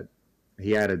 he said.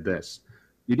 He added this: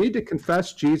 you need to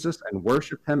confess Jesus and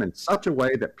worship him in such a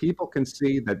way that people can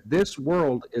see that this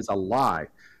world is a lie.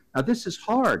 Now, this is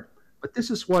hard, but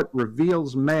this is what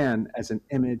reveals man as an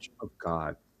image of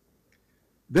God.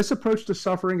 This approach to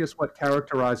suffering is what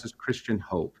characterizes Christian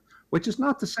hope, which is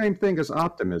not the same thing as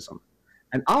optimism.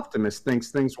 An optimist thinks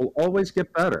things will always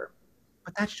get better,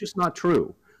 but that's just not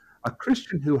true. A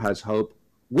Christian who has hope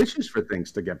wishes for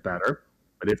things to get better,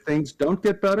 but if things don't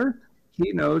get better,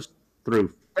 he knows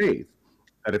through faith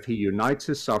that if he unites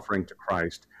his suffering to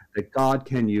Christ, that God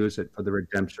can use it for the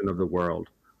redemption of the world.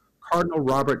 Cardinal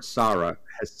Robert Sarah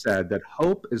has said that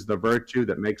hope is the virtue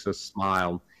that makes us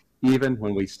smile even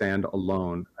when we stand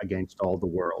alone against all the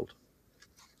world.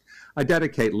 I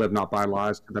dedicate Live Not by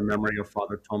Lies to the memory of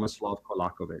Father Tomislav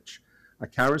Kolakovich, a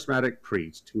charismatic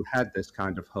priest who had this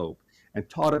kind of hope and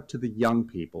taught it to the young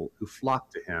people who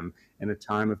flocked to him in a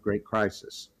time of great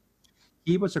crisis.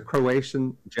 He was a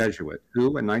Croatian Jesuit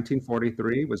who, in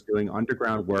 1943, was doing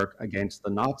underground work against the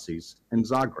Nazis in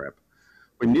Zagreb.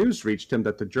 When news reached him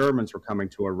that the Germans were coming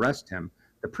to arrest him,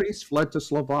 the priest fled to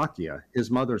Slovakia,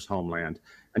 his mother's homeland,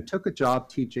 and took a job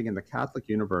teaching in the Catholic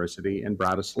University in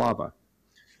Bratislava.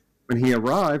 When he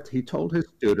arrived, he told his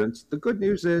students, the good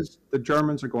news is the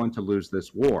Germans are going to lose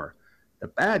this war. The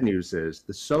bad news is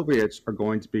the Soviets are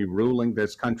going to be ruling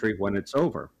this country when it's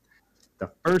over.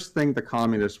 The first thing the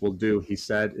communists will do, he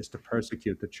said, is to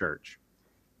persecute the church.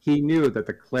 He knew that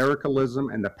the clericalism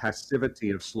and the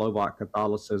passivity of Slovak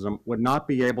Catholicism would not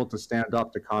be able to stand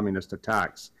up to communist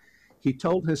attacks. He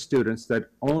told his students that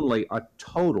only a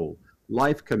total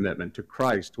life commitment to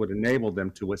Christ would enable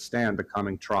them to withstand the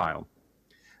coming trial.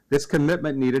 This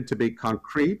commitment needed to be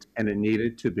concrete, and it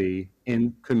needed to be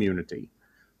in community.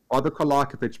 Father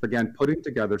Kolakovich began putting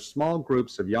together small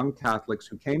groups of young Catholics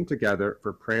who came together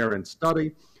for prayer and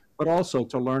study, but also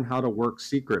to learn how to work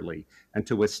secretly and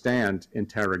to withstand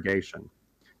interrogation.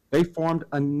 They formed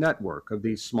a network of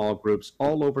these small groups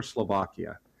all over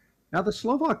Slovakia. Now, the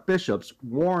Slovak bishops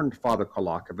warned Father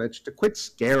Kolakovich to quit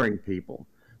scaring people,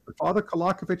 but Father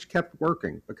Kolakovich kept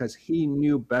working because he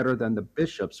knew better than the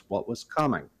bishops what was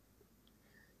coming.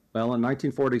 Well, in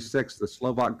 1946, the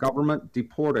Slovak government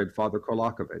deported Father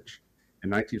Kolakovich. In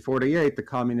 1948, the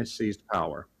communists seized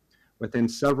power. Within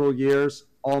several years,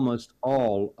 almost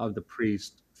all of the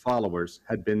priest's followers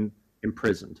had been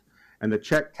imprisoned, and the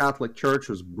Czech Catholic Church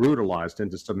was brutalized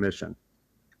into submission.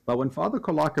 But when Father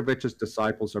Kolakovich's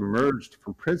disciples emerged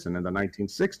from prison in the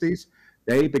 1960s,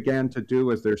 they began to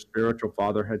do as their spiritual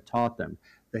father had taught them.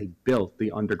 They built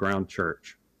the underground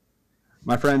church.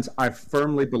 My friends, I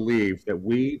firmly believe that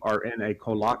we are in a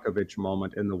Kolakovich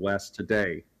moment in the West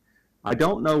today. I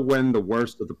don't know when the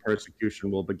worst of the persecution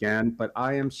will begin, but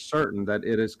I am certain that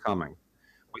it is coming.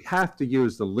 We have to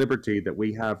use the liberty that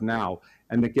we have now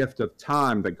and the gift of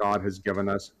time that God has given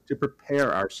us to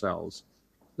prepare ourselves.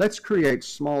 Let's create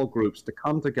small groups to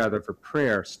come together for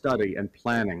prayer, study, and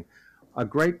planning. A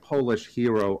great Polish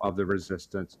hero of the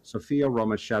resistance, Sofia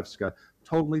Romaszewska,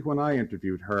 told me when I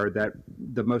interviewed her that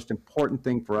the most important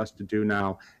thing for us to do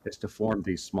now is to form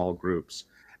these small groups.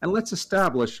 And let's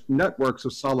establish networks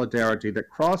of solidarity that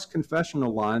cross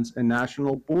confessional lines and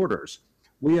national borders.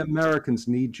 We Americans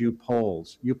need you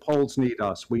Poles. You Poles need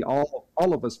us. We all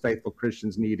of us faithful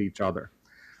Christians need each other.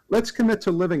 Let's commit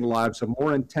to living lives of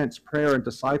more intense prayer and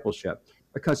discipleship,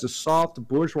 because the soft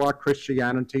bourgeois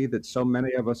Christianity that so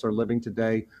many of us are living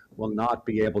today will not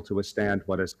be able to withstand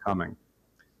what is coming.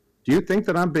 Do you think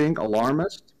that I'm being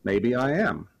alarmist? Maybe I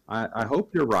am. I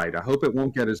hope you're right. I hope it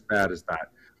won't get as bad as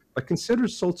that. But consider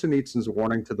Solzhenitsyn's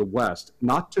warning to the West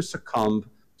not to succumb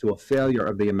to a failure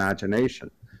of the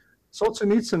imagination.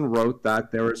 Solzhenitsyn wrote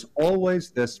that there is always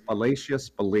this fallacious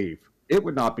belief. It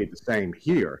would not be the same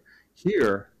here.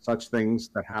 Here, such things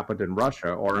that happened in Russia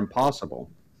are impossible.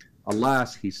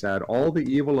 Alas, he said, all the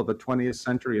evil of the 20th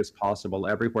century is possible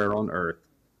everywhere on earth,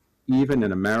 even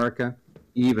in America,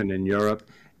 even in Europe,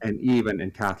 and even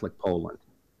in Catholic Poland.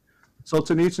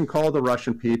 Solzhenitsyn called the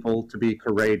Russian people to be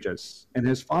courageous. In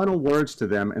his final words to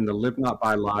them in the Live Not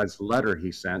by Lies letter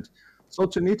he sent,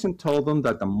 Solzhenitsyn told them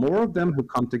that the more of them who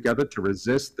come together to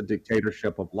resist the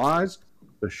dictatorship of lies,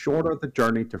 the shorter the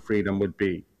journey to freedom would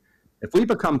be. If we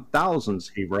become thousands,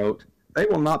 he wrote, they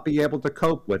will not be able to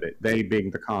cope with it, they being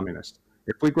the communists.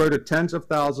 If we grow to tens of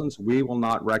thousands, we will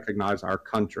not recognize our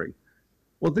country.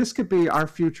 Well, this could be our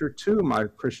future too, my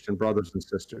Christian brothers and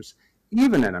sisters.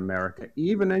 Even in America,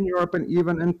 even in Europe, and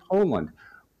even in Poland,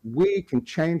 we can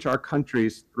change our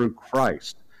countries through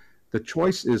Christ. The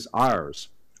choice is ours.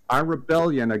 Our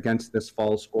rebellion against this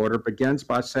false order begins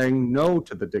by saying no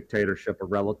to the dictatorship of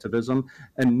relativism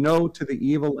and no to the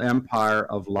evil empire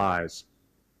of lies.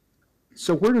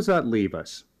 So where does that leave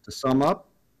us? To sum up,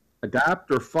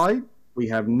 adapt or fight? We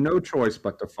have no choice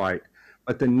but to fight.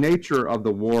 But the nature of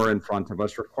the war in front of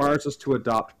us requires us to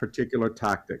adopt particular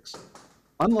tactics.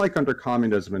 Unlike under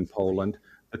communism in Poland,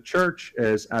 the church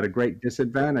is at a great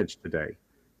disadvantage today.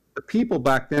 The people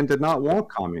back then did not want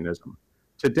communism.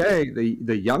 Today,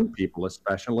 the young people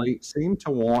especially seem to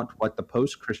want what the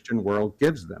post-Christian world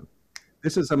gives them.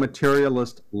 This is a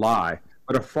materialist lie,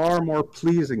 but a far more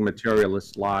pleasing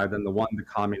materialist lie than the one the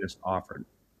communists offered.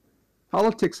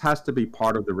 Politics has to be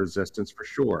part of the resistance for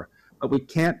sure, but we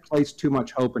can't place too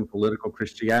much hope in political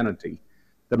Christianity.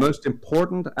 The most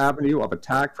important avenue of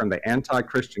attack from the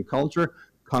anti-Christian culture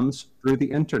comes through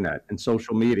the internet and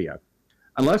social media.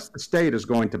 Unless the state is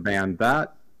going to ban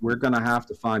that, we're going to have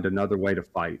to find another way to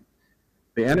fight.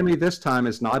 The enemy this time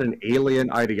is not an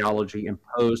alien ideology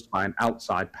imposed by an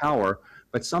outside power,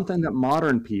 but something that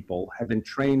modern people have been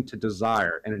trained to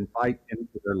desire and invite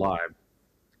into their lives.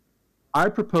 I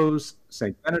propose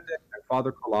St. Benedict and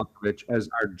Father Kolakovich as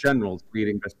our generals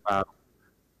leading this battle.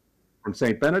 From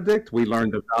St. Benedict, we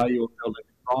learned the value of building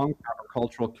strong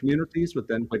countercultural communities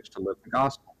within which to live the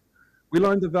gospel. We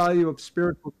learned the value of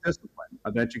spiritual discipline,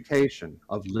 of education,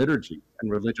 of liturgy and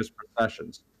religious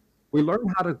processions. We learn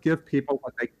how to give people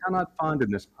what they cannot find in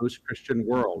this post-Christian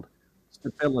world: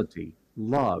 stability,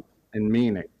 love, and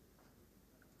meaning.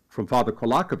 From Father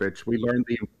Kolakovich, we learned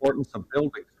the importance of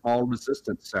building small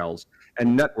resistance cells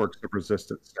and networks of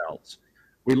resistance cells.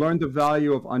 We learned the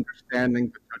value of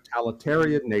understanding the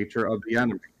totalitarian nature of the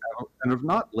enemy and of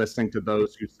not listening to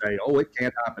those who say, oh, it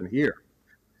can't happen here.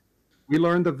 We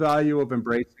learned the value of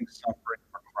embracing suffering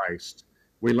for Christ.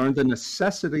 We learned the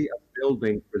necessity of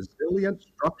building resilient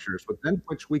structures within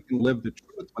which we can live the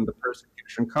truth when the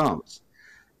persecution comes.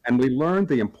 And we learned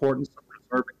the importance of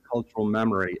preserving cultural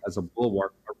memory as a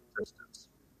bulwark of resistance.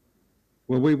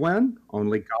 Will we win?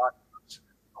 Only God knows.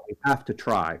 But we have to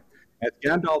try. As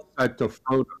Gandalf said to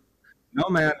Frodo, no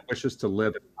man wishes to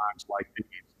live in times like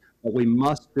these, but we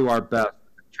must do our best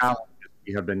with the challenges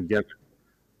we have been given.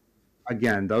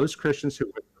 Again, those Christians who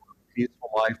wish to live a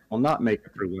peaceful life will not make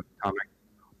it through what's coming.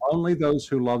 Only those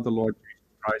who love the Lord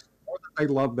Jesus Christ more than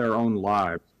they love their own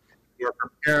lives, who are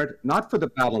prepared not for the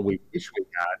battle we wish we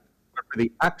had, but for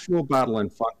the actual battle in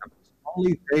front of us.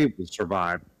 Only they will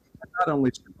survive, and not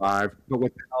only survive, but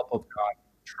with the help of God,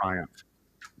 triumph.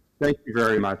 Thank you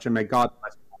very much, and may God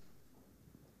bless you.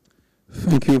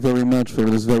 Thank you very much for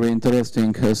this very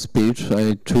interesting speech.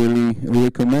 I truly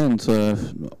recommend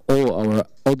all our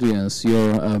audience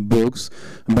your books,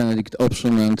 Benedict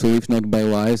Option and Live Not by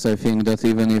Lies. I think that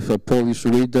even if a Polish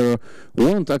reader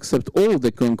won't accept all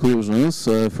the conclusions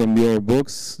from your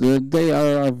books, they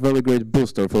are a very great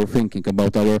booster for thinking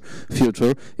about our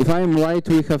future. If I'm right,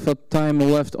 we have a time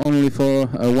left only for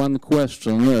one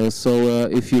question. So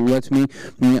if you let me,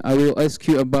 I will ask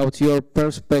you about your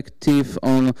perspective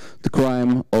on the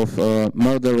crime of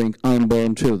murdering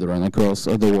unborn children across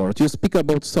the world. You speak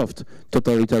about soft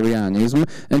totalitarianism,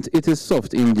 and it is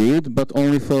soft indeed, but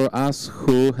only for us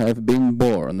who have been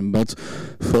born. But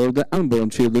for the unborn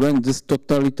children, this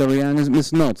totalitarianism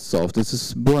is not soft. This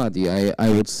is bloody, I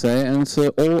would say, and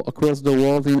all across the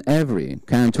world in every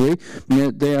country,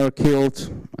 they are killed,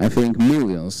 I think,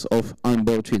 millions of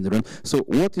unborn children. So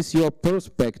what is your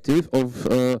perspective of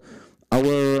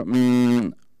our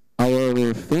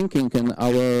thinking and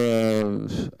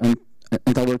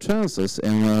our chances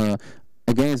in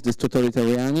against this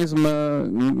totalitarianism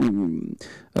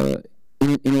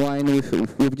in line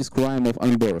with this crime of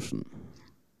abortion?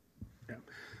 Yeah.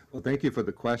 Well, thank you for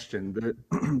the question.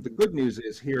 The good news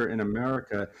is here in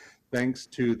America, thanks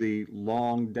to the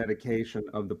long dedication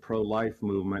of the pro-life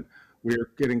movement,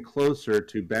 we're getting closer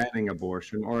to banning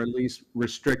abortion, or at least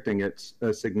restricting it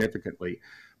significantly.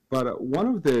 But one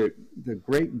of the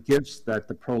great gifts that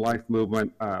the pro-life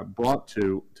movement brought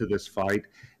to this fight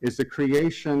is the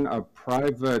creation of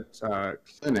private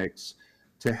clinics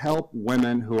to help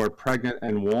women who are pregnant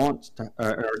and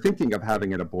are thinking of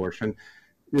having an abortion.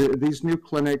 These new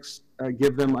clinics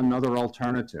give them another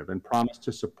alternative and promise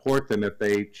to support them if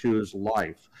they choose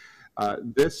life.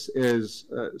 This is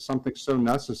something so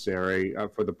necessary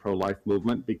for the pro-life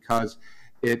movement, because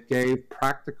it gave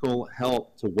practical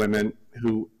help to women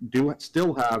who do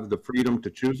still have the freedom to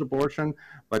choose abortion,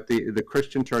 but the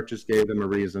Christian churches gave them a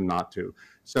reason not to.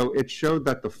 So it showed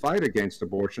that the fight against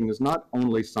abortion is not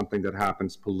only something that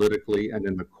happens politically and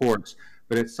in the courts,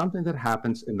 but it's something that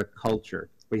happens in the culture.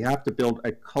 We have to build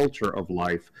a culture of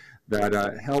life that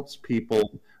helps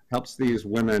people helps these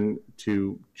women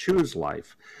to choose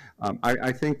life.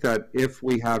 I think that if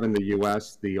we have in the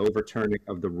U.S. the overturning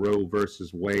of the Roe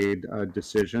versus Wade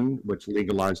decision, which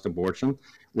legalized abortion,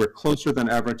 we're closer than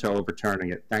ever to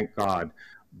overturning it, thank God.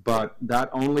 But that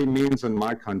only means in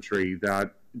my country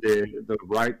that the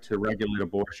right to regulate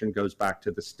abortion goes back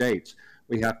to the states.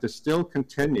 We have to still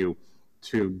continue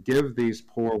to give these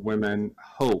poor women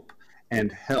hope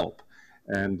and help.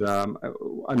 And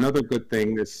another good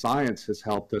thing is science has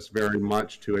helped us very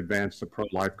much to advance the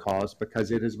pro-life cause,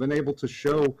 because it has been able to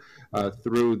show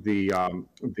through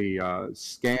the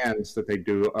scans that they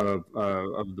do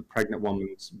of the pregnant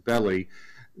woman's belly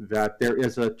that there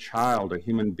is a child, a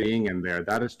human being in there.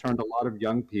 That has turned a lot of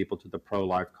young people to the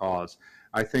pro-life cause.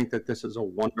 I think that this is a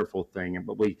wonderful thing,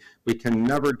 but we can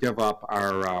never give up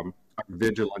our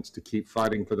vigilance to keep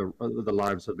fighting for the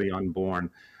lives of the unborn.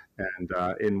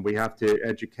 And we have to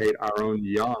educate our own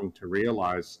young to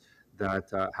realize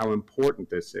that how important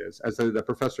this is. As the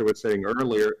professor was saying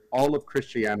earlier, all of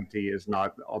Christianity is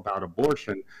not about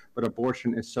abortion, but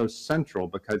abortion is so central,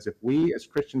 because if we as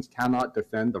Christians cannot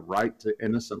defend the right to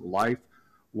innocent life,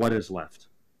 what is left?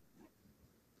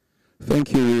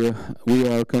 Thank you. We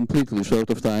are completely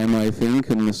short of time, I think,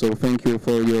 and so thank you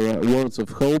for your words of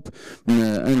hope.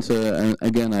 And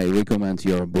again, I recommend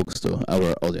your books to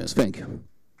our audience. Thank you.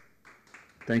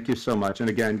 Thank you so much. And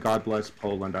again, God bless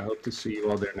Poland. I hope to see you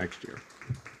all there next year.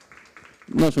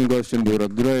 Naszym gościem był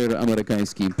Rod Dreher,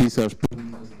 amerykański pisarz.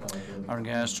 Our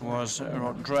guest was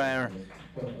Rod Dreher,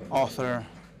 author.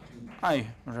 I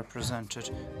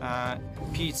represented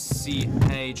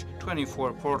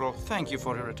PCH24 portal. Thank you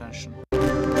for your attention.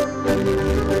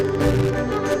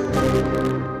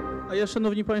 A ja,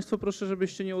 szanowni państwo, proszę,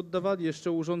 żebyście nie oddawali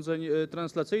jeszcze urządzeń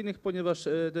translacyjnych, ponieważ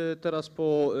teraz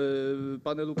po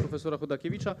panelu profesora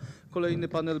Chodakiewicza kolejny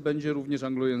panel będzie również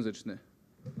anglojęzyczny.